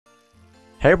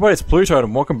Hey everybody, it's BlueToad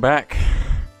and welcome back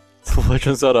to the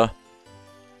Legend of Zelda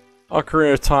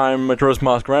Ocarina of Time Majora's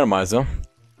Mask randomizer,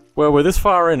 where we're this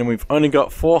far in and we've only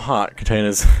got 4 heart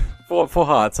containers, four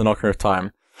hearts in Ocarina of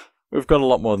Time. We've got a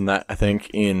lot more than that, I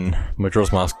think, in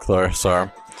Majora's Mask though, so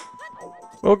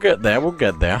we'll get there, We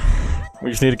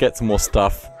just need to get some more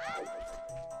stuff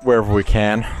wherever we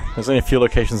can. There's only a few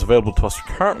locations available to us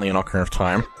currently in Ocarina of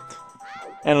Time,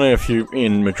 and only a few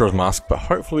in Majora's Mask, but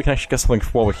hopefully we can actually get something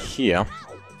while we're here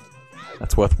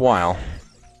that's worthwhile.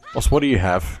 Also, what do you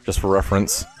have, just for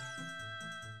reference?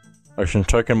 Ocean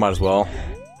token, might as well.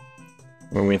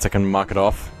 Which means I can mark it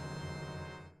off.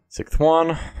 6th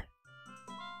one.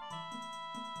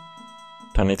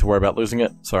 Don't need to worry about losing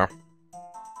it, so.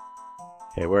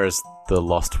 Okay, where is the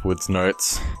Lost Woods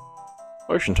notes?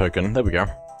 Ocean token, there we go.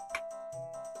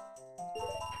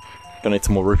 Gonna need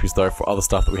some more rupees though for other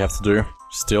stuff that we have to do,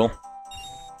 still.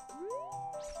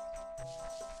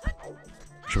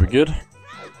 Should be good.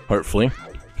 Hopefully,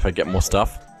 if I get more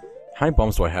stuff. How many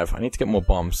bombs do I have? I need to get more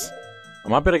bombs. I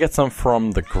might better get some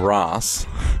from the grass,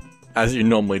 as you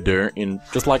normally do in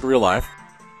just like real life.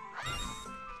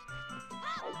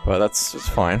 But it's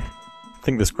fine. I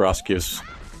think this grass gives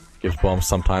bombs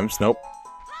sometimes. Nope.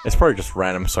 It's probably just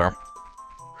random, so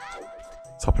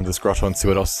let's hop into this grotto and see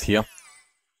what else is here.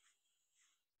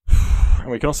 And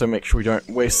we can also make sure we don't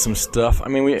waste some stuff. I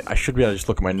mean, I should be able to just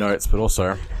look at my notes, but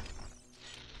also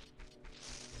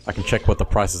I can check what the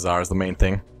prices are is the main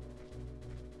thing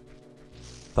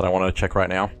that I want to check right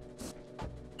now.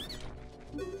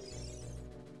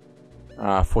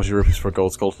 40 rupees for a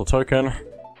gold skeletal token.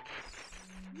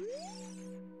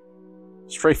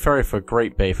 Stray Ferry for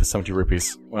Great Bay for 70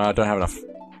 rupees. Well, I don't have enough.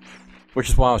 Which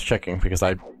is why I was checking, because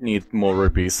I need more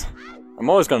rupees. I'm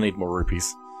always going to need more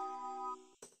rupees.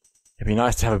 It'd be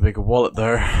nice to have a bigger wallet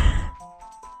though.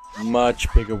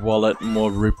 Much bigger wallet,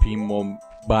 more rupee, more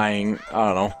buying,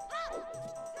 I don't know.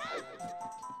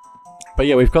 But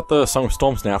yeah, we've got the Song of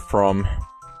Storms now from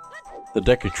the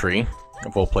Deku Tree,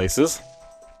 of all places.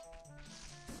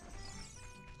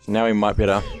 So now we might be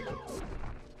able to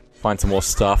find some more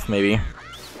stuff, maybe,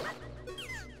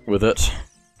 with it.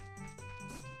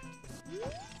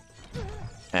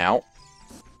 Ow.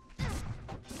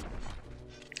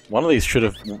 One of these should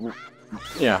have...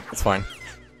 Yeah, it's fine.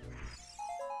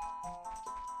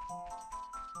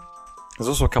 There's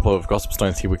also a couple of gossip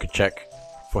stones here we could check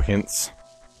for hints.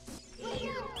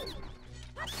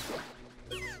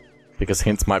 Because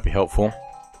hints might be helpful.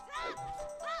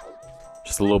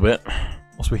 Just a little bit.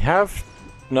 Also, we have...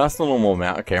 No, that's the normal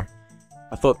amount, okay.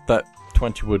 I thought that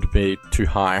 20 would be too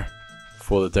high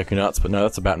for the Deku Nuts, but no,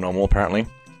 that's about normal apparently.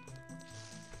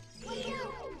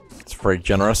 It's very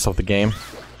generous of the game.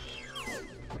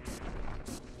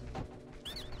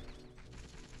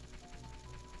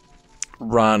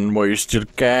 Run while you still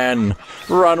can!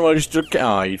 Run while you still can!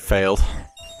 Oh, you failed.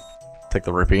 Take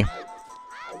the rupee.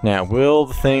 Now, will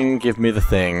the thing give me the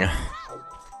thing?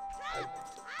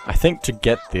 I think to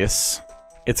get this...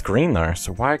 It's green though,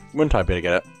 so why wouldn't I be able to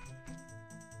get it?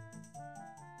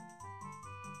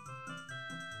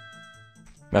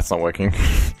 That's not working.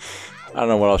 I don't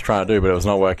know what I was trying to do, but it was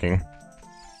not working.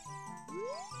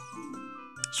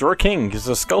 Zora King gives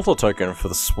a skeletal token for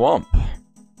the swamp.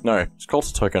 No,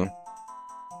 skeletal token.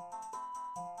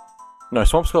 No,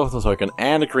 swamp skeletal token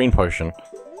and a green potion.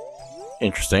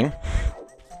 Interesting.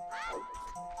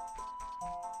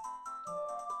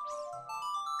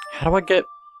 How do I get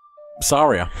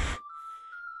Saria?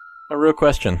 A real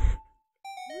question.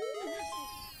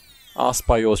 Asked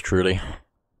by yours truly.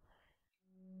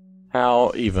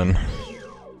 How even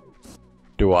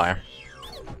do I?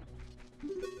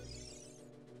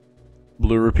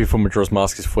 Blue rupee for Majora's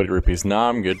Mask is 40 rupees. Nah,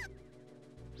 I'm good.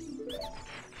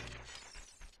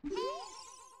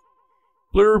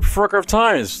 Blue rupee for Ocarina of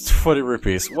Time is 40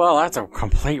 rupees. Well, that's a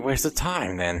complete waste of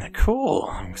time then. Cool.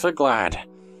 I'm so glad.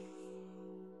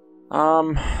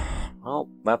 Well,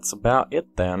 that's about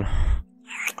it then.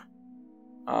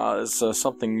 There's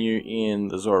something new in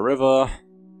the Zora River.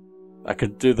 I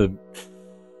could do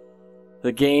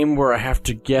the game where I have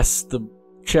to guess the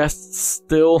chests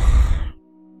still.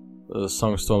 The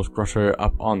Song of Storms grotto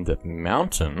up on the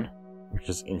mountain, which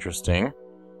is interesting.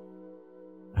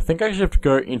 I think I actually have to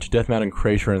go into Death Mountain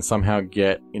Crater and somehow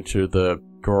get into the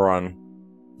Goron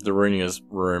Darunia's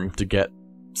room to get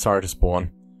Saria to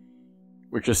spawn.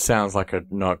 Which just sounds like a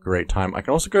not great time. I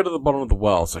can also go to the bottom of the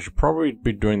well, so I should probably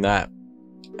be doing that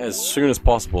as soon as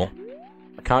possible.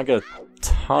 I can't get a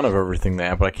ton of everything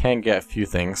there, but I can get a few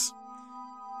things.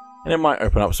 And it might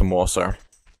open up some more, so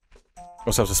I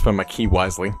also have to spend my key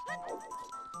wisely.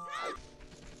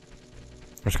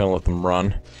 I'm just gonna let them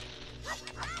run.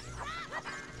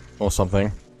 or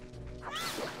something.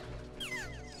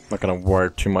 Not gonna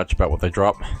worry too much about what they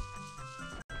drop.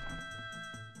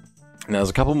 Now there's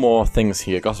a couple more things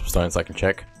here, gossip stones I can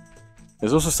check.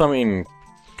 There's also some in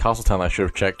Castletown I should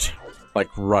have checked, like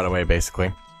right away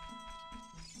basically.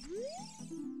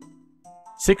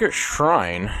 Secret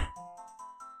Shrine.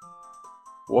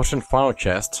 Washington Final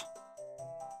Chest.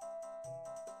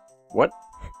 What?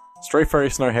 Stray Fairy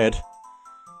Snowhead.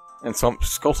 And some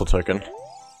Sculptor Token.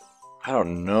 I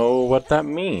don't know what that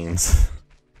means.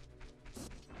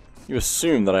 You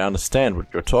assume that I understand what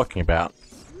you're talking about.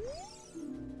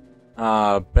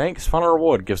 Bank's final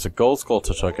reward gives a gold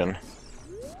Sculptor Token.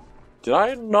 Did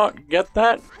I not get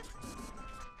that?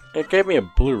 It gave me a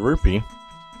blue rupee.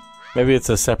 Maybe it's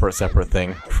a separate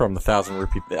thing from the 1,000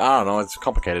 rupee. I don't know, it's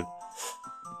complicated.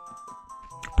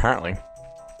 Apparently.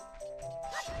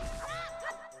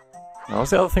 Now,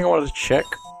 what's the other thing I wanted to check?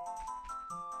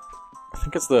 I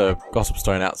think it's the Gossip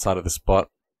Stone outside of this spot.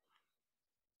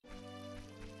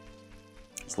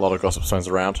 There's a lot of Gossip Stones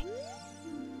around.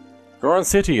 Goron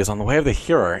City is on the way of the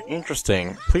hero.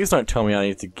 Interesting. Please don't tell me I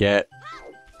need to get...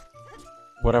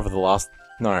 whatever the last...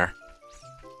 no.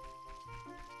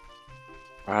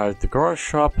 The Goron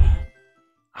shop...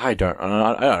 I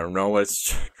don't know what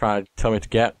it's trying to tell me to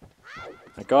get.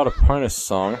 I got a bonus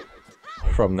song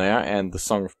from there, and the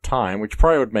Song of Time, which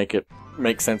probably would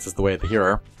make sense as the way of the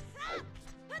hero.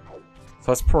 So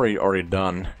that's probably already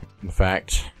done, in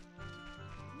fact.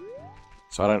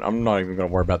 So I'm not even gonna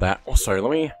worry about that. Also,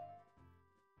 let me...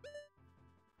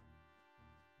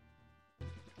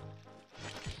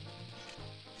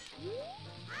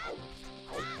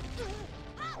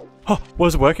 oh,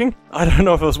 was it working? I don't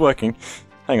know if it was working.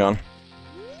 Hang on.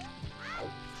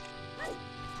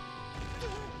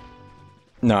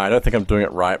 No, I don't think I'm doing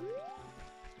it right.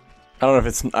 I don't know if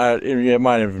it's... it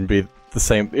might even be the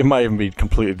same. It might even be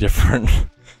completely different.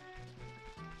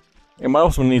 It might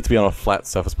also need to be on a flat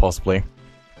surface, possibly.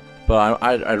 But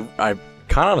I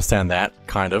can't understand that,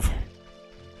 kind of.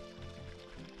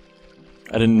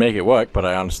 I didn't make it work, but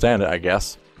I understand it, I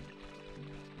guess.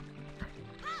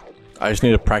 I just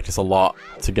need to practice a lot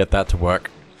to get that to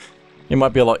work. It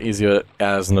might be a lot easier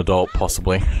as an adult,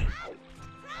 possibly,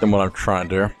 than what I'm trying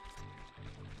to do.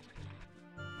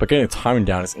 But getting the timing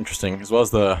down is interesting, as well as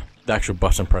the actual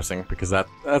button pressing, because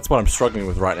that's what I'm struggling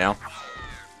with right now.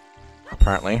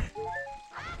 Apparently.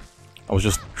 I was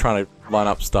just trying to line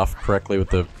up stuff correctly with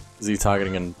the Z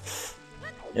targeting, and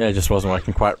yeah, it just wasn't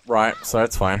working quite right, so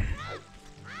that's fine.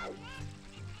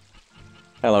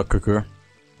 Hello, Cuckoo.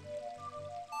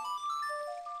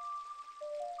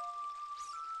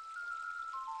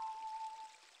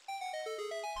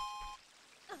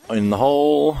 In the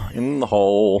hole, in the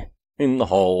hole, in the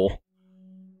hole.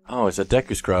 Oh, it's a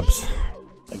Deku Scrubs.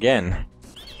 Again.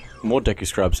 More Deku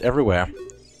Scrubs everywhere.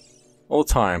 All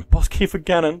the time. Boss key for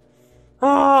Ganon.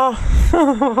 Ah!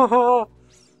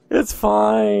 It's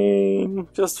fine.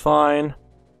 Just fine.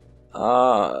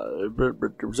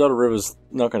 Rosetta River's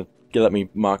not gonna let me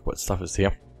mark what stuff is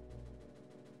here.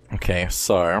 Okay,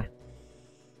 so...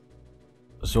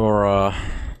 Zora...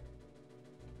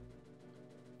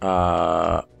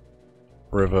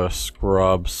 River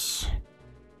Scrubs.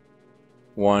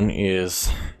 One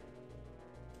is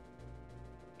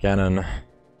Ganon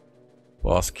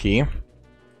Boss Key.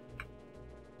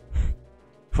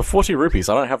 For 40 rupees.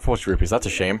 I don't have 40 rupees. That's a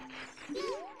shame.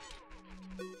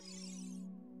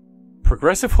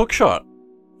 Progressive Hookshot.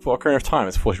 For Ocarina of Time,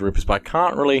 it's 40 rupees, but I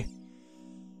can't really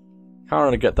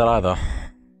get that either.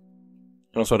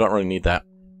 And also, I don't really need that.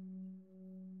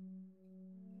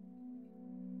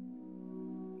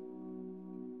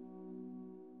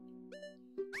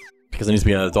 Because I need to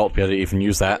be an adult to be able to even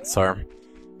use that, so...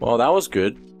 Well, that was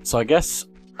good. So I guess,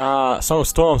 Song of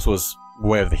Storms was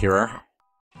Way of the Hero.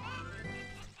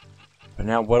 But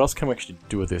now, what else can we actually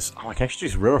do with this? Oh, I can actually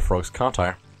use River Frogs, can't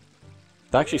I?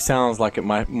 That actually sounds like it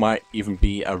might even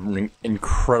be an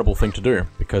incredible thing to do,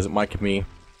 because it might give me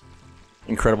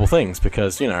incredible things,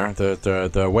 because, you know,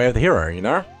 the Way of the Hero, you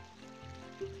know?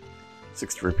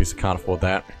 60 rupees, I can't afford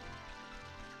that.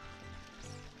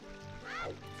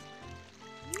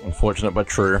 Unfortunate, but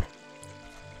true.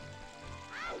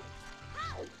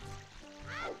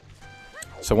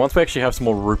 So once we actually have some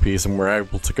more rupees and we're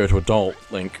able to go to Adult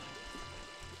Link,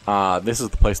 this is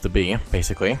the place to be,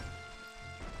 basically.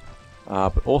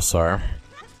 But also,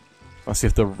 let's see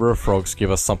if the River Frogs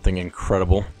give us something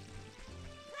incredible.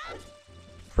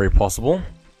 Very possible.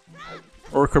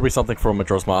 Or it could be something from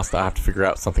Majora's Mask that I have to figure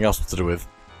out something else to do with.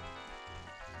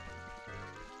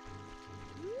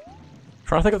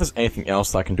 Trying to think if there's anything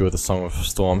else that I can do with the Song of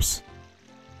Storms.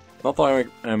 Not that I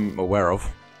am aware of.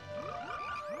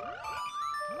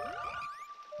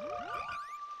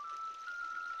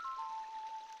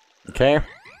 Okay.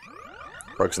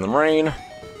 Rogues in the Marine.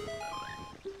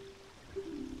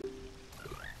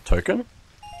 Token?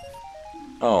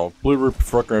 Oh, blue rupee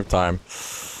for Ocarina of Time.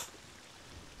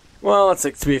 Well, that's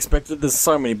to be expected. There's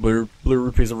so many blue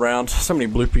rupees around. So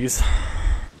many bloopies.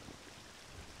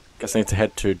 Guess I need to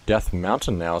head to Death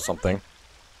Mountain now or something.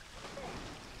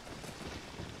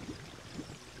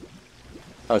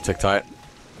 Oh, tick tight.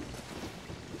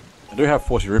 I do have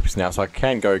 40 rupees now, so I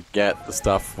can go get the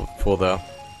stuff for the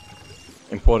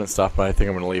important stuff, but I think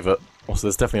I'm going to leave it. Also,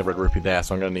 there's definitely a red rupee there,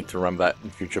 so I'm going to need to remember that in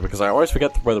the future, because I always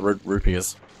forget where the red rupee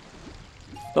is.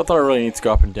 Not that I really need to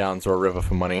go up and down Zora River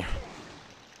for money.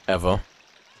 Ever.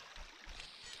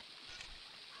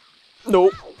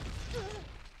 Nope.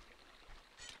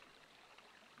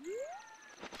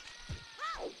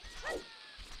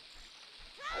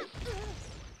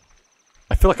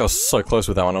 I feel like I was so close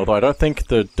with that one, although I don't think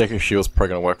the Deku Shield's probably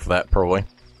going to work for that, probably.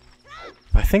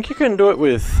 But I think you can do it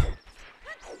with...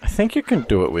 I think you can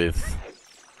do it with...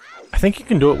 I think you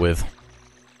can do it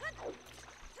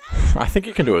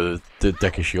with the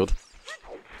Deku Shield.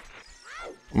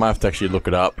 I might have to actually look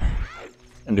it up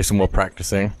and do some more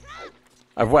practicing.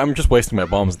 I'm just wasting my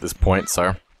bombs at this point,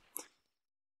 so...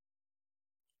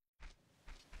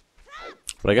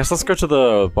 But I guess let's go to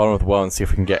the bottom of the well and see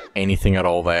if we can get anything at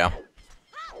all there.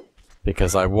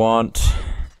 Because I want...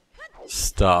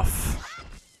 stuff.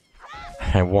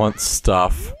 I want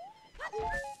stuff.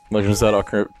 Legend of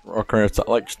Zelda, Ocarina of Time,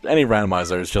 like, any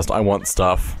randomizer is just, I want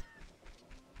stuff.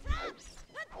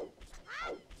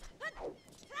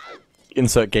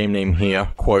 Insert game name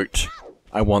here, quote,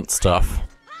 I want stuff.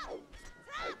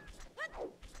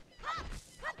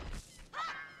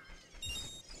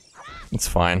 It's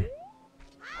fine.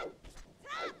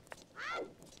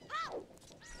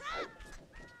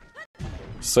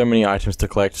 So many items to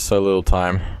collect, so little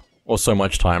time. Or so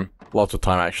much time. Lots of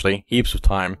time, actually. Heaps of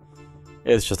time.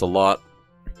 It's just a lot.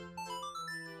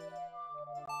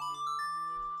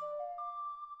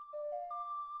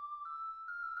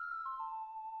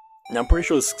 Now, I'm pretty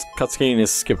sure this cutscene is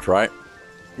skipped, right?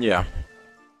 Yeah.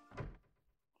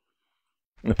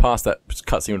 In the past, that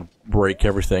cutscene would break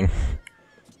everything.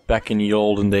 Back in the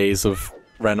olden days of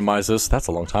randomizers. That's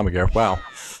a long time ago. Wow.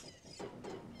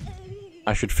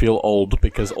 I should feel old,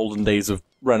 because olden days of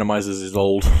randomizers is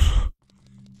old.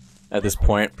 At this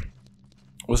point.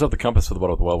 We also have the compass for the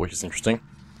bottom of the well, which is interesting.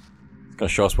 It's gonna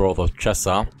show us where all the chests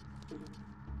are.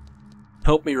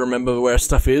 Help me remember where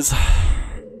stuff is.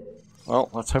 Well,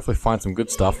 let's hopefully find some good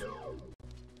stuff.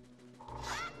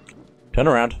 Turn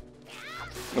around.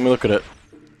 Let me look at it.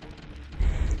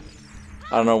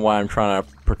 I don't know why I'm trying to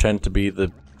pretend to be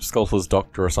the Skulltula's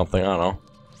doctor or something, I don't know.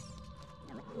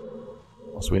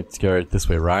 Also, we need to go this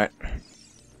way, right? I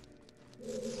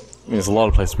mean, there's a lot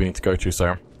of places we need to go to,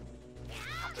 so...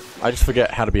 I just forget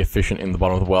how to be efficient in the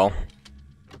bottom of the well.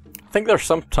 I think there's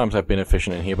sometimes I've been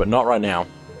efficient in here, but not right now.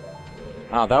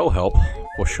 Ah, that will help,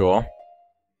 for sure.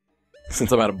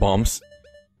 Since I'm out of bombs.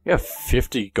 We have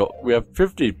 50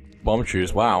 bomb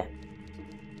shoes, wow.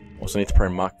 Also need to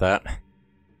probably mark that.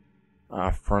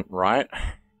 Front right.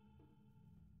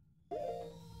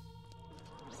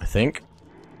 I think.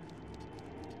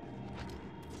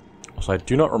 Also, I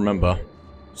do not remember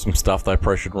some stuff that I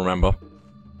probably should remember.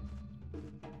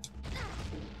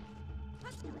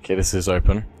 Okay, this is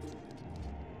open.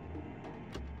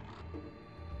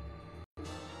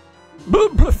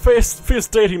 Fierce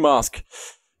deity mask!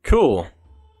 Cool.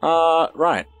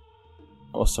 Right.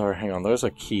 Oh, sorry, hang on, those are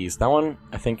keys. That one,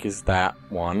 I think, is that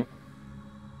one.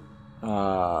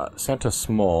 Center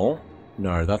small.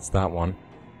 No, that's that one.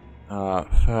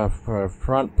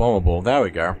 Front bombable. There we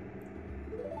go.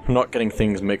 I'm not getting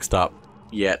things mixed up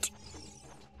yet.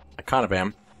 I kind of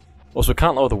am. Also, we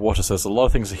can't lower the water, so there's a lot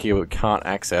of things here we can't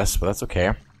access, but that's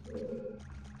okay.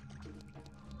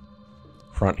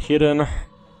 Front hidden.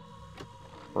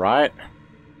 Right.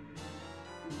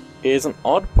 Is an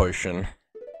odd potion.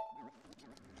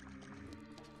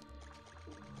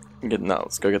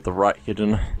 Let's go get the right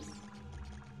hidden.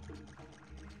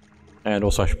 And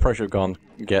also, I should probably have gone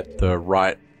get the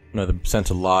right, no, the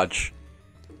center large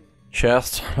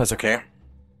chest. That's okay.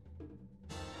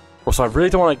 Also, I'd really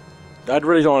don't want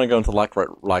to go into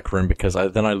the like room because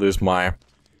then I lose my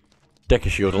Deku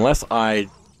Shield unless I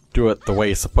do it the way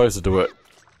you're supposed to do it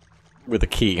with a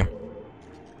key.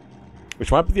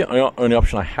 Which might be the only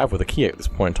option I have with a key at this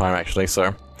point in time, actually,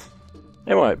 so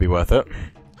it might be worth it.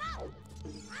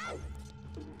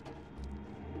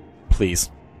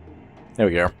 Please. There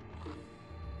we go.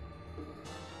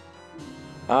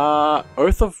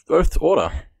 Oath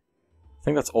Order. I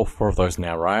think that's all 4 of those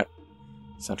now, right?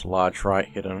 Center large, right,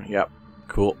 hidden, yep,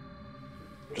 cool.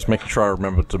 Just making sure I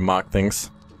remember to mark things.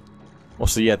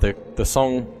 Also, yeah, the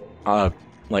song,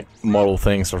 like, model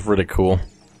things are really cool.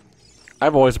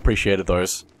 I've always appreciated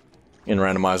those in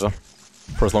Randomizer,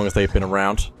 for as long as they've been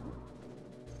around.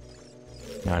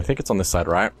 Now, I think it's on this side,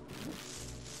 right?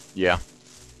 Yeah.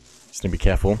 Just need to be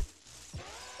careful.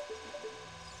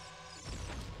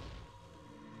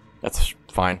 That's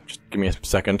fine. Just give me a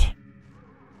second.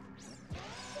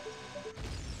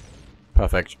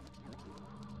 Perfect.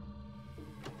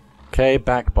 Okay,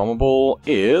 back bombable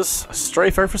is a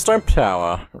strafe over stone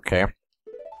tower. Okay.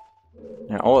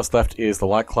 Now all that's left is the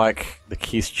like, the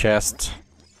keys chest.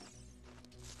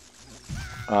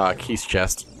 Keys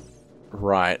chest.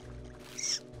 Right.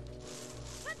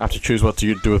 I have to choose what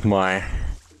to do with my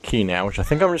key now, which I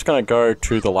think I'm just gonna go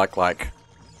to the like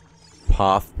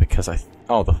path because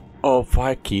oh,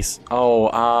 5 keys.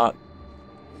 Oh,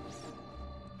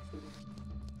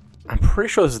 I'm pretty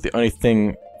sure this is the only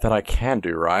thing that I can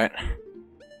do, right?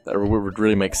 That would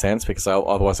really make sense, because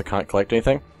otherwise I can't collect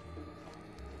anything.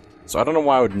 So I don't know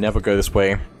why I would never go this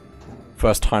way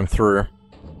first time through.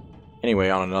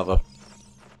 Anyway, on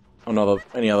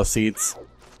any other seeds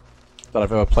that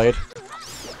I've ever played.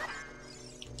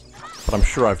 But I'm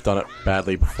sure I've done it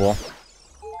badly before.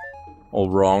 All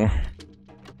wrong.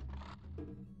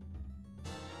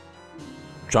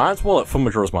 Giant's wallet for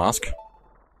Majora's Mask.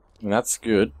 And that's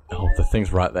good. Oh, the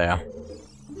thing's right there.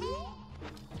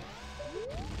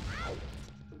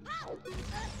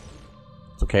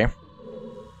 It's okay.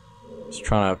 Just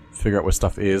trying to figure out where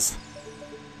stuff is.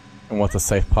 And what's a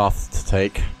safe path to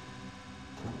take.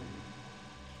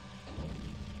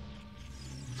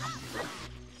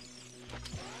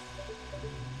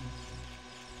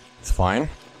 It's fine.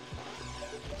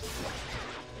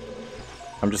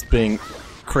 I'm just being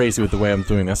crazy with the way I'm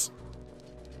doing this.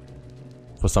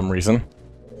 For some reason.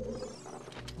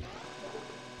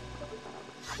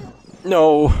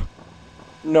 No!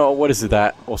 No, what is it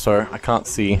that? Also, I can't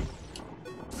see.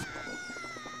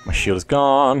 My shield is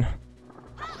gone.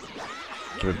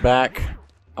 Give it back.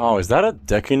 Oh, is that a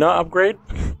Deku Nut upgrade?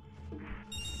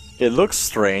 It looks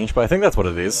strange, but I think that's what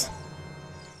it is.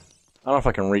 I don't know if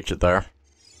I can reach it though.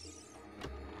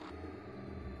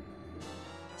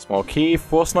 Small key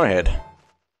for Snowhead.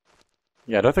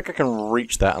 Yeah, I don't think I can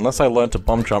reach that unless I learn to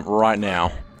bomb jump right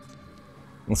now.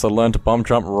 Unless I learn to bomb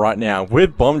jump right now,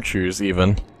 with bomb chews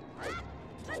even.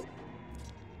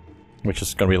 Which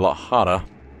is going to be a lot harder.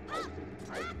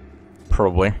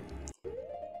 Probably.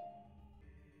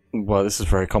 Well, this is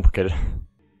very complicated.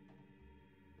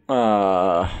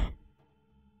 Yeah,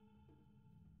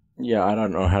 I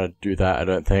don't know how to do that, I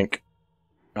don't think.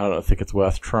 I don't think it's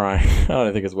worth trying. I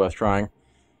don't think it's worth trying.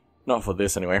 Not for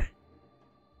this, anyway.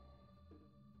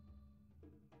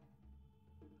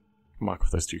 Mark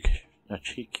off those two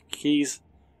keys.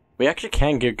 We actually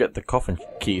can go get the coffin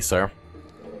key, so...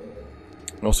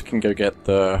 We also can go get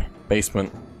the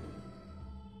basement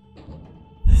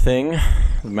thing,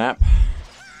 the map.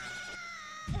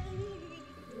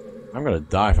 I'm gonna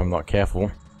die if I'm not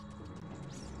careful.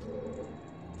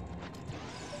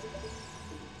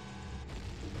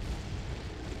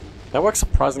 That works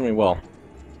surprisingly well.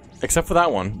 Except for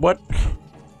that one. What?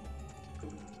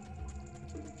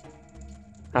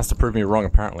 Has to prove me wrong,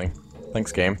 apparently.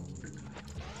 Thanks, game.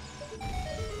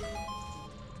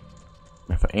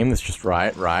 If I aim this just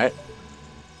right.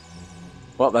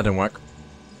 Well, that didn't work.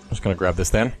 I'm just gonna grab this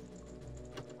then.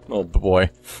 Oh boy.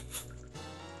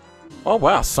 Oh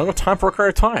wow, Song of Time for Ocarina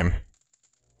of Time.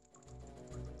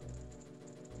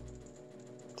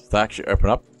 Does that actually open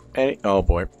up any? Oh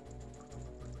boy.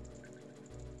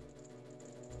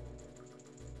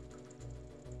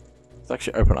 Does it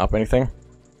actually open up anything?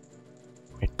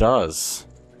 It does.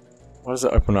 What does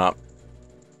it open up?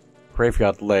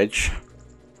 Graveyard Ledge.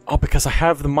 Oh, because I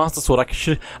have the Master Sword, I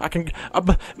can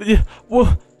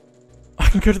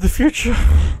go to the future.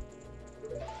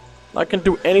 I can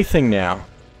do anything now.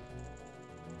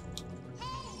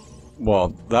 Well,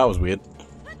 that was weird.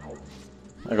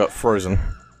 I got frozen.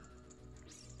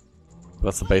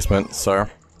 That's the basement, so...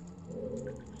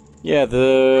 Yeah,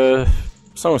 the...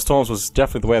 Song of Storms was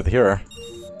definitely the way of the hero.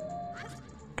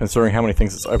 Considering how many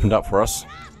things it's opened up for us.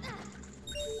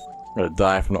 I'm gonna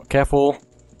die if I'm not careful.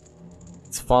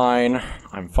 It's fine.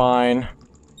 I'm fine.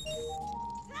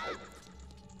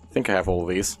 I think I have all of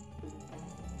these.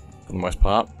 For the most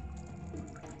part.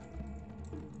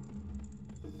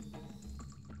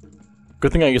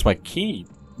 Good thing I used my key,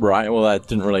 right? Well, that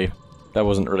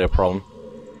wasn't really a problem.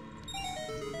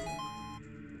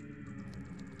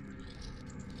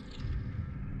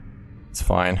 It's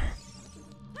fine.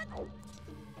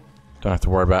 Don't have to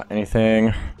worry about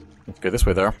anything. Let's go this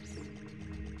way, though.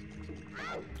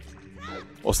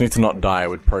 Also need to not die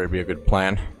would probably be a good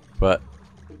plan, but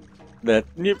that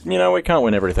you know, we can't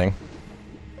win everything.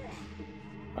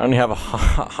 I only have a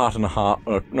heart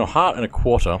and a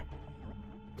quarter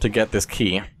to get this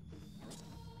key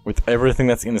with everything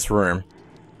that's in this room.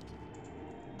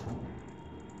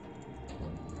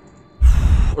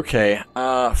 Okay,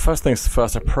 first things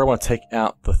first, I probably want to take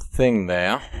out the thing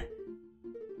there.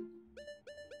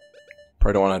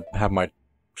 Probably don't want to have my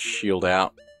shield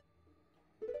out.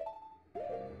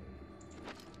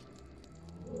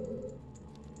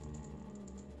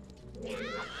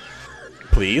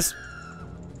 Please.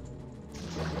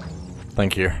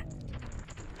 Thank you.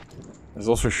 There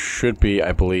also should be,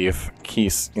 I believe,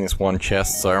 keys in this one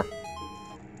chest, so...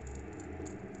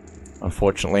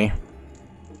 Unfortunately.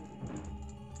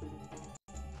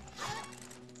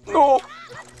 No!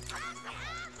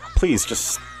 Please,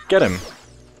 just get him.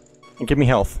 And give me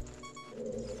health.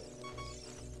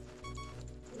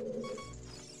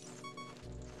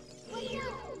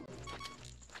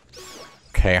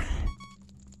 Okay.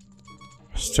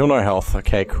 Still no health.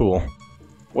 Okay, cool.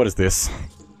 What is this?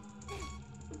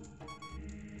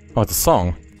 Oh, it's a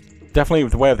song. Definitely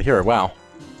the way of the hero, wow.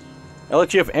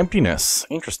 Elegy of Emptiness.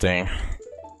 Interesting.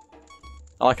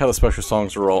 I like how the special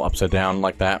songs are all upside down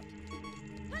like that.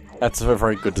 That's a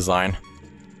very good design.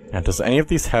 Now, does any of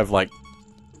these have, like,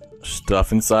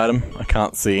 stuff inside them? I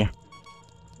can't see.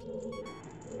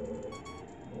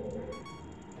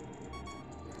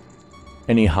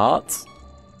 Any hearts?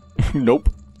 Nope.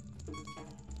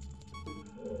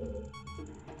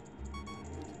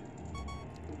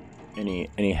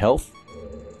 Any health?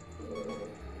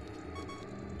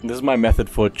 This is my method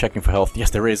for checking for health. Yes,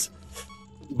 there is.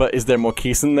 But is there more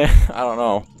keys in there? I don't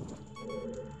know.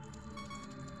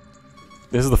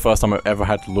 This is the first time I've ever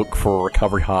had to look for a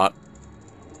recovery heart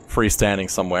freestanding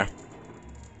somewhere.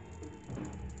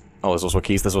 Oh, there's also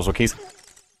keys, there's also keys.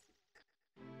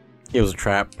 It was a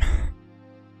trap.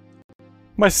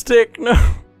 My stick, no!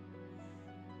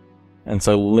 And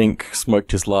so Link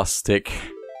smoked his last stick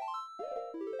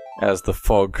as the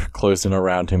fog closed in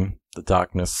around him, the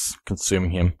darkness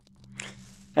consuming him.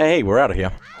 Hey, we're out of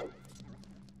here.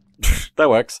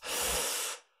 That works.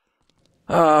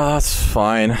 That's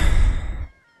fine.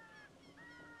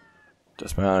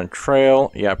 Dismount on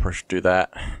trail. Yeah, I probably should do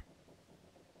that. I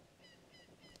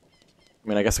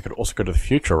mean, I guess I could also go to the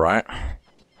future, right?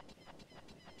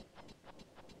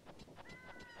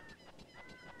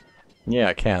 Yeah,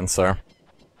 I can, so...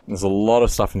 There's a lot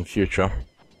of stuff in the future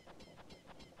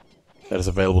that is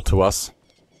available to us.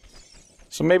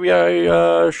 So maybe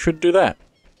I should do that.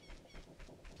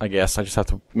 I guess I just have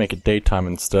to make it daytime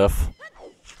and stuff.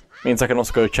 Means I can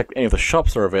also go check any of the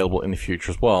shops that are available in the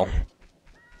future as well.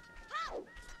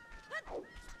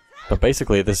 But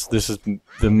basically, this is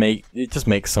it just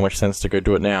makes so much sense to go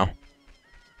do it now.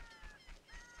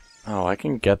 Oh, I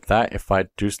can get that if I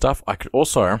do stuff. I could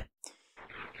also...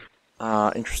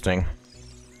 interesting.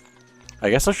 I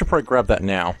guess I should probably grab that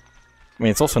now. I mean,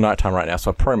 it's also nighttime right now,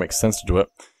 so it probably makes sense to do it.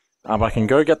 But I can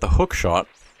go get the hook shot,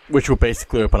 which will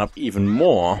basically open up even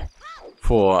more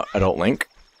for Adult Link.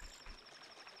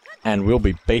 And we'll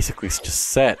be basically just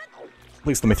set.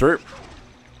 Please let me through.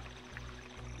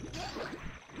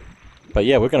 But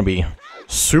yeah, we're gonna be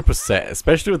super set,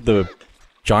 especially with the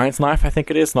Giant's Knife, I think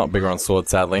it is. Not Bigger on Sword,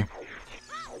 sadly.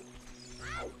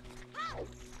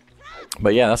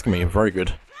 But yeah, that's gonna be very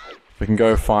good. We can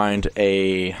go find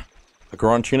a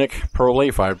Goron Tunic, probably,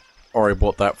 if I already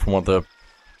bought that from one of the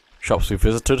shops we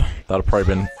visited. That would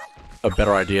probably been a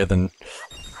better idea than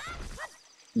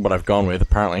what I've gone with,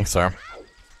 apparently, so...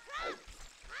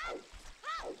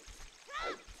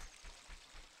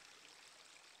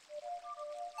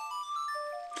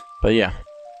 But yeah.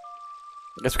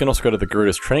 I guess we can also go to the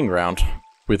Gerudo's training ground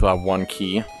with our one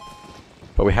key.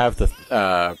 But we have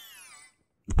the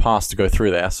pass to go through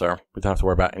there, so we don't have to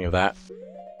worry about any of that.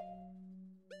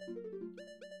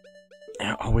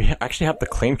 Oh, we actually have the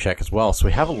claim check as well, so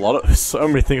we have so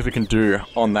many things we can do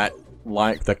on that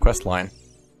quest line.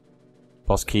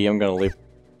 Boss key, I'm gonna leave.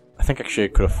 I think actually I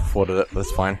could have afforded it, but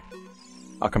that's fine.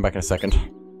 I'll come back in a second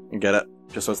and get it,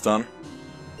 just so it's done.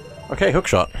 Okay,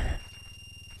 hookshot.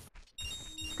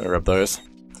 Gonna grab those.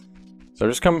 So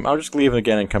I'll just leave it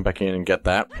again and come back in and get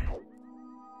that.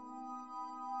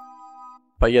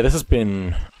 But yeah, this has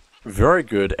been very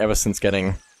good ever since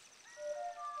getting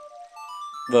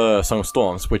the Song of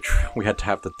Storms, which we had to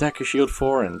have the Decker Shield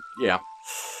for, and yeah.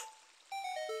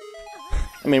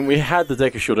 I mean, we had the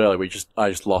Decker Shield earlier, I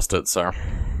just lost it, so...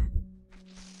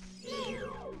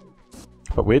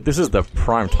 But this is the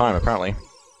prime time, apparently.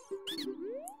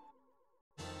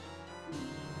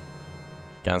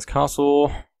 Ganon's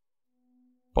Castle...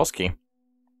 Boss key.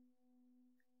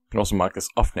 can also mark this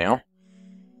off now.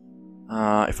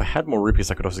 If I had more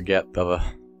rupees, I could also get the other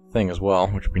thing as well,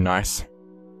 which would be nice.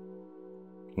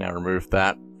 Now remove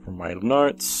that from my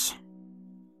notes.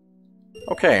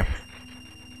 Okay.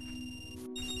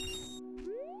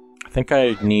 I think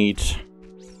I need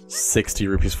 60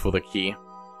 rupees for the key.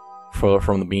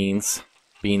 From the beans.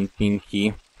 Bean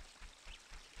key.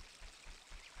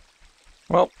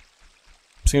 Well,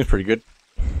 seems pretty good.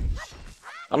 I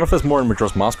don't know if there's more in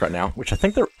Majora's Mask right now, which I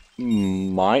think there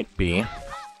might be.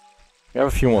 We have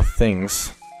a few more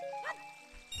things,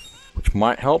 which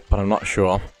might help, but I'm not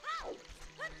sure.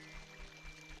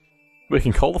 We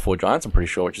can call the 4 giants, I'm pretty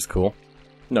sure, which is cool.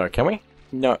 No, can we?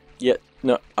 No,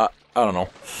 no, I don't know.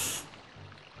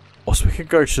 Also, we could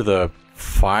go to the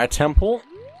Fire Temple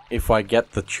if I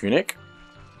get the tunic.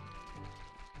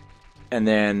 And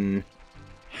then,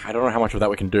 I don't know how much of that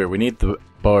we can do. We need the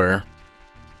bow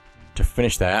to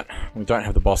finish that. We don't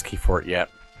have the boss key for it yet.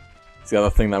 It's the other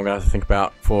thing that I'm going to have to think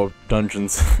about for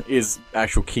dungeons is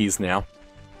actual keys now.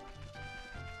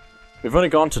 We've only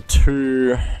gone to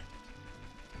 2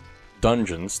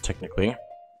 dungeons, technically.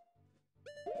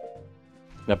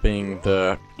 That being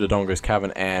the Dodongo's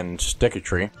Cavern and Deku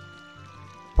Tree.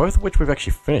 Both of which we've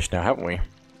actually finished now, haven't we?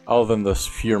 Other than the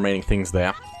few remaining things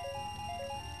there.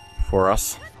 For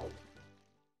us.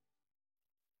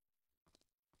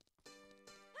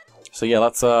 So yeah,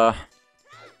 let's go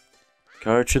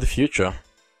to the future.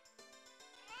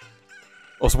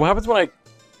 Also, what happens when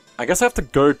I guess I have to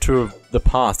go to the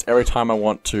past every time I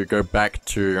want to go back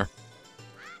to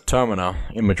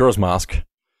ZOOTMMR in Majora's Mask.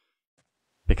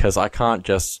 Because I can't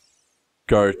just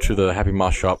go to the Happy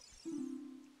Mask shop.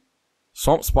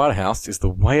 Swamp Spider House is the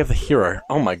way of the hero.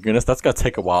 Oh my goodness, that's gonna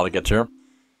take a while to get to.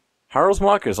 Harold's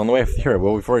Marker is on the way of the hero.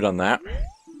 Well, we've already done that.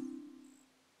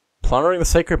 Plundering the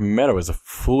Sacred Meadow is a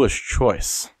foolish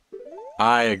choice.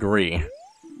 I agree.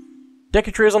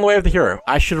 Deku Tree is on the way of the hero.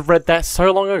 I should have read that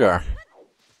so long ago.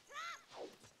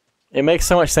 It makes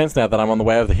so much sense now that I'm on the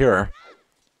way of the hero.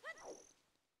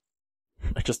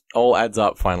 It just all adds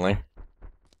up, finally.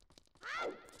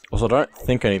 Also, I don't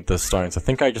think I need the stones. I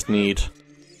think I just need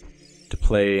to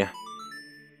play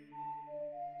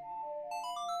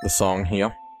the song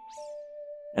here.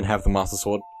 And have the Master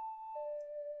Sword.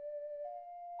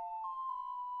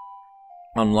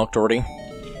 Unlocked already?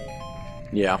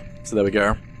 Yeah, so there we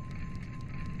go.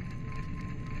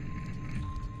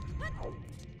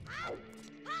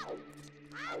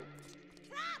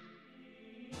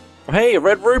 Hey, a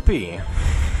red rupee!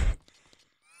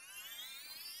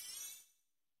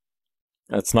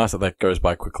 It's nice that that goes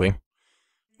by quickly.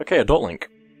 Okay, Adult Link.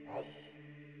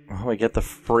 Oh, we get the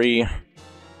free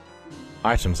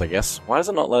items, I guess. Why is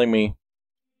it not letting me...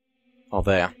 Oh,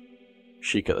 there.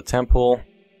 Sheik at the temple.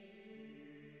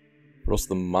 But also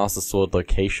the Master Sword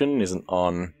location isn't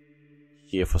on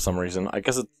here for some reason. I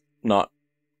guess it's not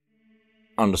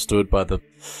understood by the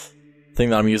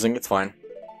thing that I'm using. It's fine.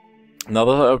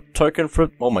 Another token for...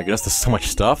 Oh my goodness, there's so much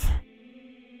stuff.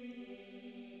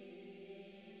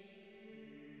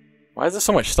 Why is there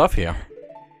so much stuff here?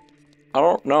 I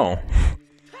don't know.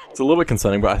 It's a little bit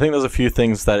concerning, but I think there's a few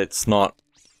things that it's not...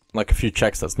 Like a few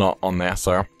checks that's not on there,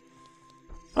 so...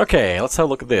 Okay, let's have a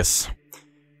look at this.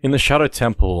 In the Shadow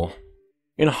Temple.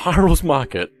 In Hyrule's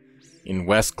Market. In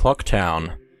West Clock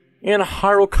Town. In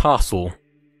Hyrule Castle.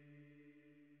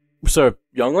 So,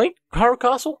 Youngly? Hyrule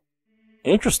Castle?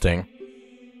 Interesting.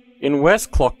 In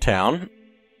West Clock Town.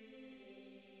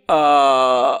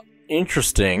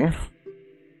 Interesting.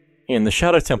 In the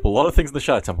Shadow Temple. A lot of things in the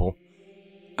Shadow Temple.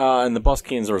 And the boss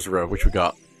key in Zora's Road, which we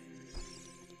got.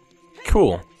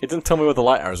 Cool. It didn't tell me where the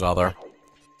light arrows are, though.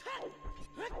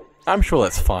 I'm sure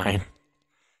that's fine.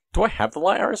 Do I have the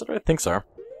light arrows? I don't think so.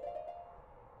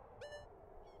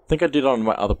 I think I did on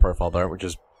my other profile, though, which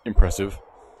is impressive.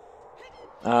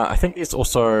 I think these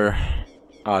also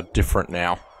are different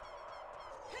now.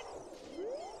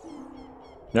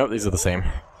 Nope, these are the same.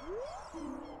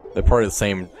 They're probably the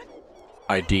same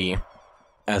ID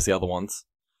as the other ones.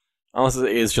 Unless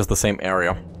it is just the same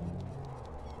area.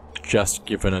 Just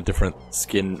given a different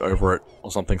skin over it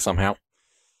or something somehow.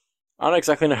 I don't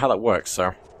exactly know how that works,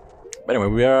 so... But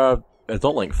anyway, we are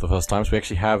Adult Link for the first time, so we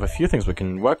actually have a few things we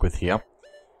can work with here.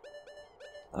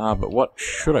 But what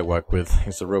should I work with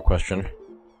is the real question.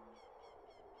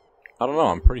 I don't know,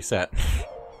 I'm pretty set.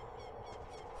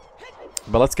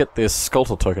 But let's get this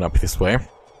Skulltula token up this way.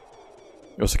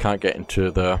 We also can't get into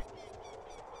the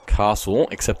castle,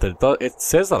 except that it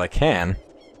says that I can.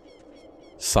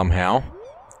 Somehow.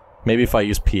 Maybe if I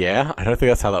use Pierre? I don't think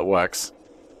that's how that works.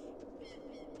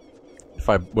 If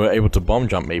I were able to bomb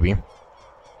jump, maybe.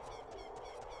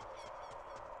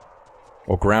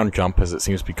 Or ground jump, as it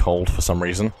seems to be called for some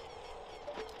reason.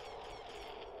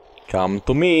 Come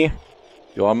to me.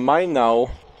 You are mine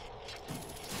now.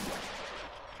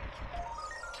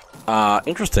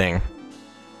 Interesting.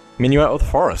 Minuet of the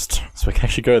forest. So we can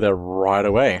actually go there right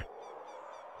away.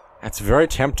 That's very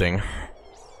tempting.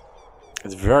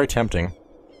 It's very tempting.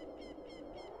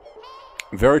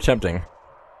 Very tempting.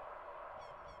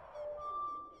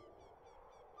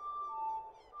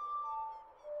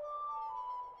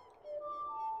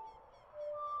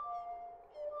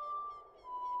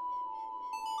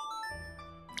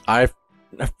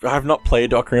 I've not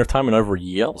played Ocarina of Time in over a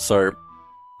year, so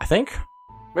I think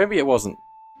maybe it wasn't.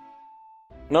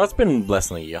 No, it's been less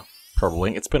than a year,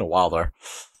 probably. It's been a while though.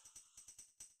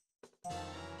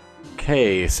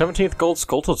 Okay, 17th gold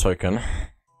sculptor token.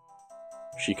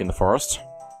 Chic in the forest.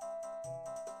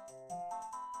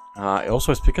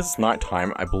 Also, it's because it's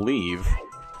nighttime, I believe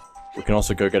we can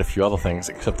also go get a few other things,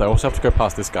 except I also have to go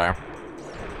past this guy.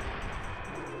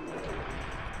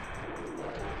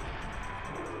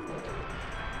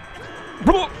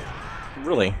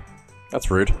 Really? That's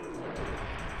rude.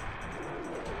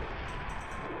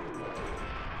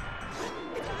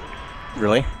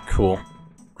 Really? Cool.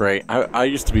 Great. I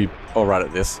used to be alright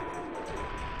at this.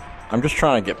 I'm just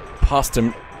trying to get past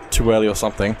him too early or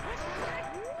something.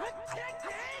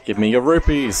 Give me your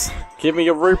rupees! Give me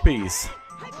your rupees!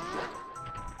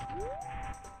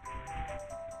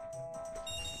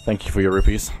 Thank you for your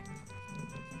rupees.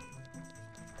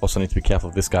 Also need to be careful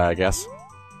of this guy, I guess.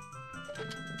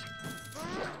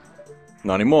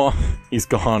 Not anymore. He's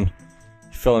gone.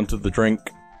 He fell into the drink.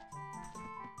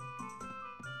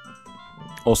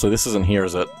 Also, this isn't here,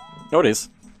 is it? No, it is.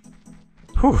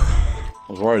 Whew. I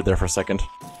was worried there for a second.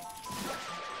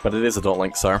 But it is Adult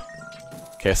Link, so...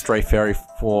 Okay, a stray fairy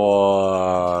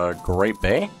for... Great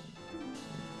Bay?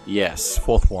 Yes,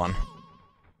 4th one.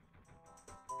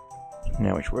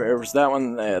 Now, where is that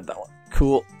one? There, that one.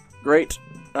 Cool. Great.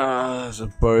 Those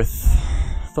are both...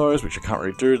 those, which I can't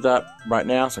really do that right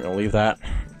now, so I'm gonna leave that.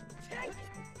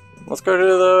 Let's go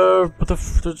to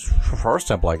the forest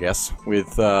temple, I guess,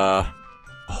 with a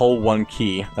whole 1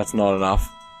 key. That's not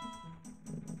enough.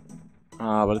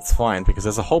 But it's fine, because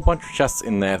there's a whole bunch of chests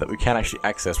in there that we can actually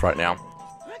access right now.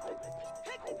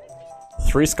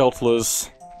 3 Skulltulas,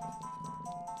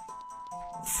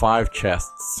 5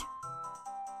 chests.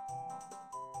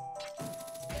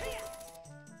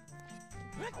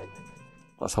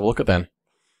 Let's have a look at them.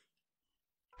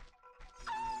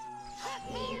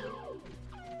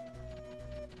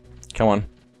 Come on.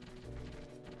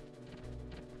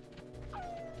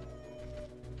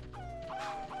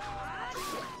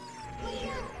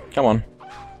 Come on.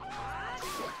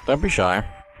 Don't be shy.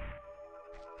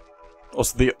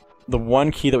 Also, the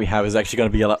 1 key that we have is actually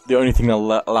going to be the only thing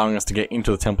allowing us to get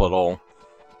into the temple at all.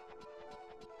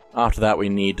 After that, we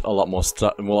need a lot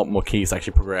more keys to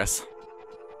actually progress.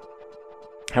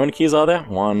 How many keys are there?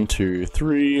 1, 2,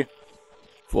 3,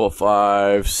 4,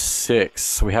 5,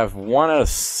 6. We have 1 out of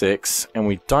 6, and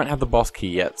we don't have the boss key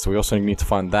yet, so we also need to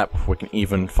find that before we can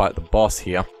even fight the boss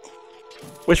here.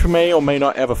 Which we may or may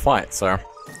not ever fight, so...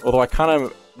 Although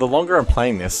the longer I'm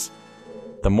playing this,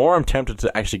 the more I'm tempted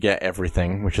to actually get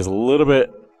everything, which is a little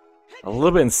bit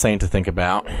insane to think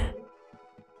about.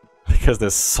 Because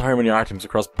there's so many items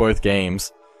across both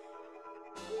games.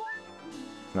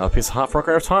 Another piece of heart for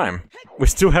Ocarina of Time. We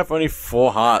still have only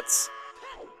 4 hearts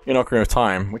in Ocarina of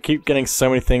Time. We keep getting so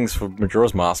many things for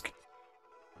Majora's Mask.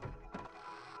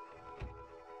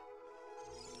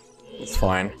 It's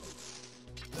fine.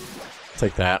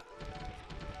 Take that.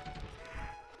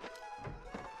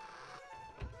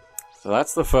 So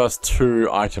that's the first 2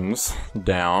 items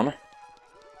down.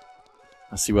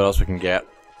 Let's see what else we can get.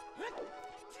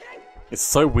 It's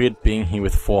so weird being here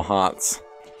with 4 hearts.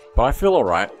 But I feel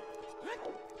alright.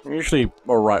 I'm usually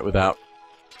alright without...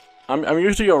 I'm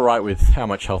usually alright with how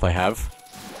much health I have.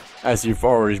 As you've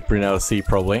already been able to see,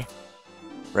 probably.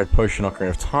 Red Potion, Ocarina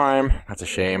of Time. That's a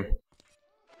shame.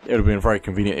 It would have been very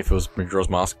convenient if it was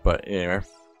Majora's Mask, but anyway.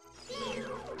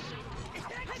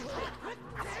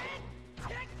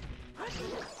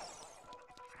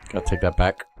 Gotta take that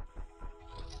back.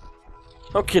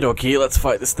 Okie dokie, let's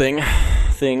fight this thing.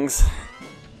 Things.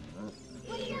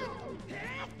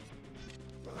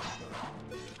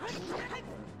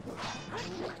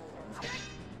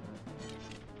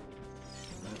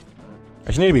 I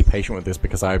just need to be patient with this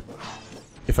because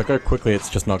if I go quickly, it's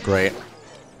just not great.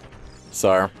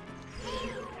 So.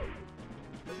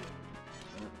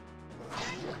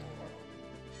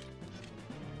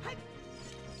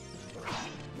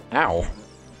 Ow.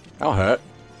 That'll hurt.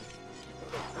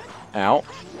 Ow.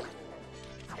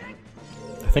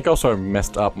 I I think I also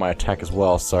messed up my attack as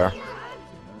well, so...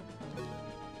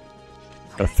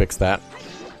 Gotta fix that.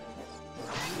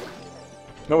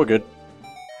 No, we're good.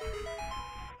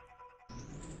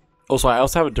 Also, I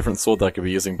also have a different sword that I could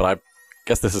be using, but I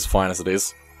guess this is fine as it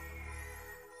is.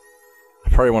 I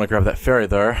probably want to grab that fairy,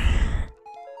 though.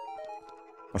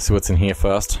 Let's see what's in here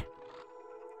first.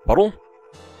 Bottle?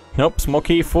 Nope, small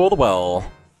key for the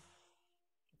well.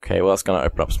 Okay, well that's gonna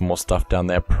open up some more stuff down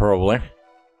there, probably.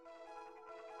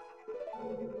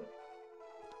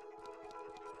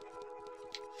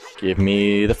 Give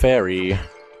me the fairy.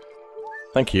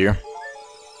 Thank you.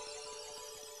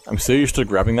 I'm so used to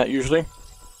grabbing that usually.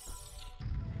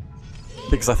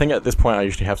 Because I think at this point I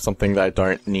usually have something that I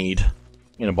don't need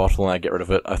in a bottle and I get rid of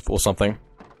it, or something.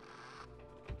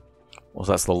 Well,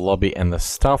 that's the lobby and the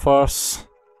Starforce.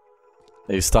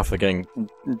 These stuff are getting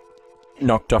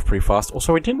knocked off pretty fast.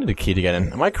 Also, we didn't need a key to get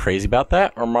in. Am I crazy about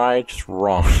that, or am I just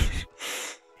wrong?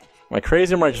 Am I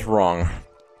crazy or am I just wrong?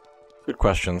 Good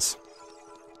questions.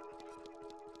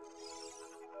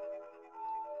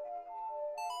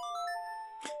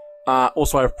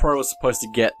 Also, I probably was supposed to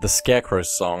get the Scarecrow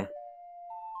song.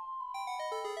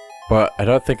 But I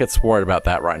don't think it's worried about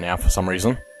that right now for some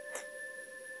reason.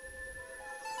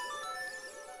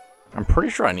 I'm pretty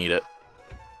sure I need it.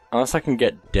 Unless I can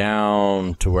get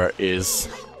down to where it is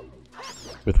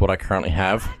with what I currently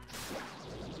have.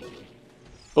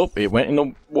 Oh, it went in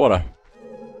the water.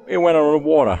 It went on the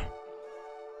water.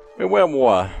 It went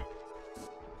water.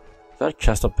 Is that a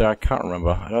chest up there? I can't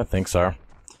remember. I don't think so.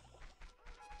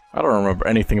 I don't remember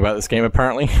anything about this game,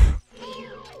 apparently.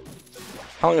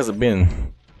 How long has it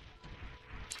been?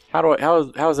 How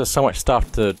is there so much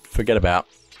stuff to forget about?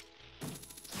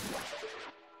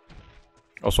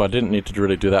 Also, I didn't need to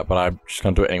really do that, but I'm just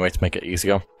gonna do it anyway to make it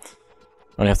easier.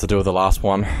 Only have to do with the last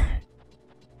one.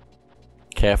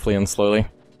 Carefully and slowly.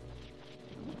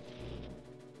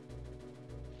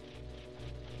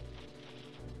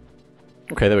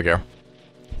 Okay, there we go.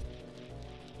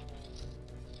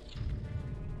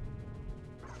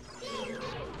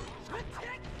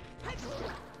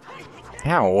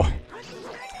 Ow.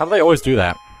 How do they always do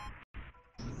that?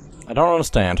 I don't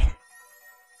understand.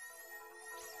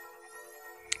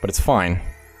 But it's fine.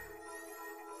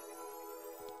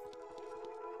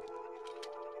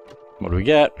 What do we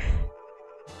get?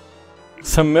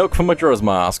 Some milk from Majora's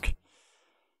Mask.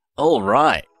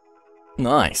 Alright.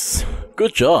 Nice.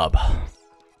 Good job.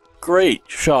 Great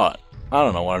shot. I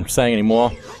don't know what I'm saying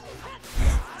anymore.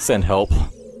 Send help.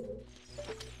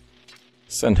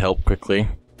 Send help quickly.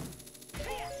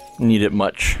 Need it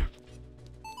much.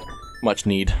 Much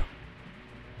need.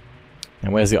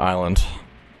 And where's the island?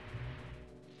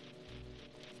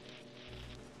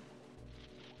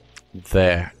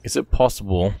 There. Is it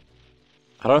possible?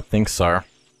 I don't think so.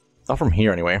 Not from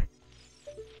here anyway.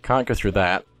 Can't go through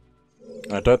that.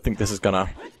 I don't think this is gonna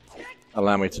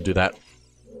allow me to do that.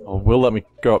 Oh, will let me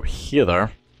go up here though.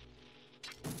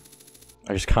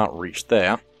 I just can't reach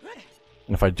there.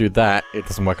 And if I do that, it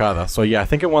doesn't work either. So yeah, I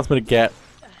think it wants me to get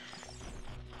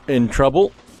in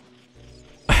trouble.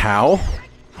 How?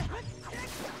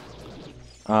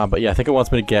 But yeah, I think it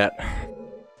wants me to get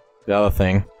the other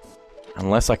thing.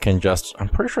 Unless I can just... I'm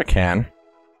pretty sure I can.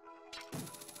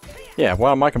 Yeah,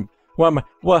 what am I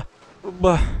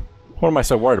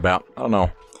so worried about? I don't know.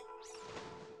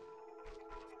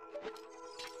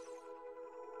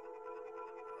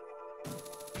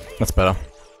 That's better.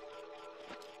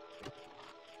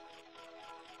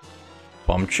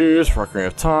 Bomb choose for Ocarina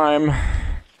of Time.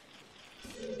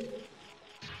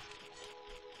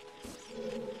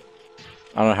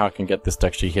 I don't know how I can get this to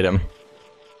actually hit him.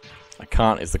 I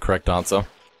can't is the correct answer.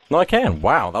 No, I can.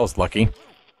 Wow, that was lucky.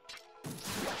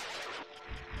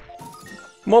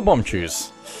 More bomb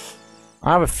chews.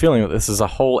 I have a feeling that this is a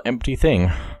whole empty thing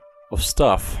of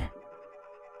stuff.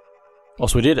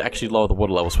 Also, we did actually lower the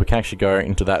water level, so we can actually go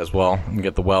into that as well and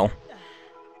get the well.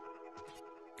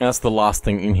 And that's the last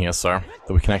thing in here, so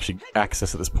that we can actually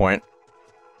access at this point.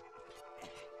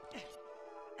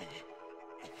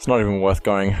 It's not even worth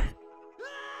going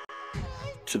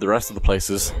to the rest of the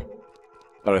places,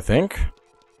 I don't think.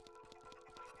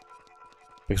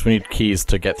 Because we need keys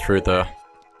to get through the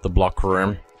block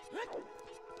room.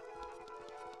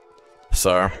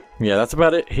 So, yeah, that's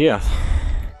about it here.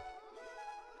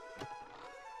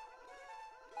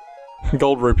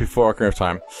 Gold rupee for Ocarina of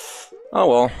Time.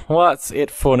 Oh well, that's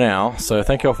it for now. So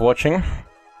thank you all for watching, and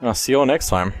I'll see you all next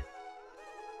time.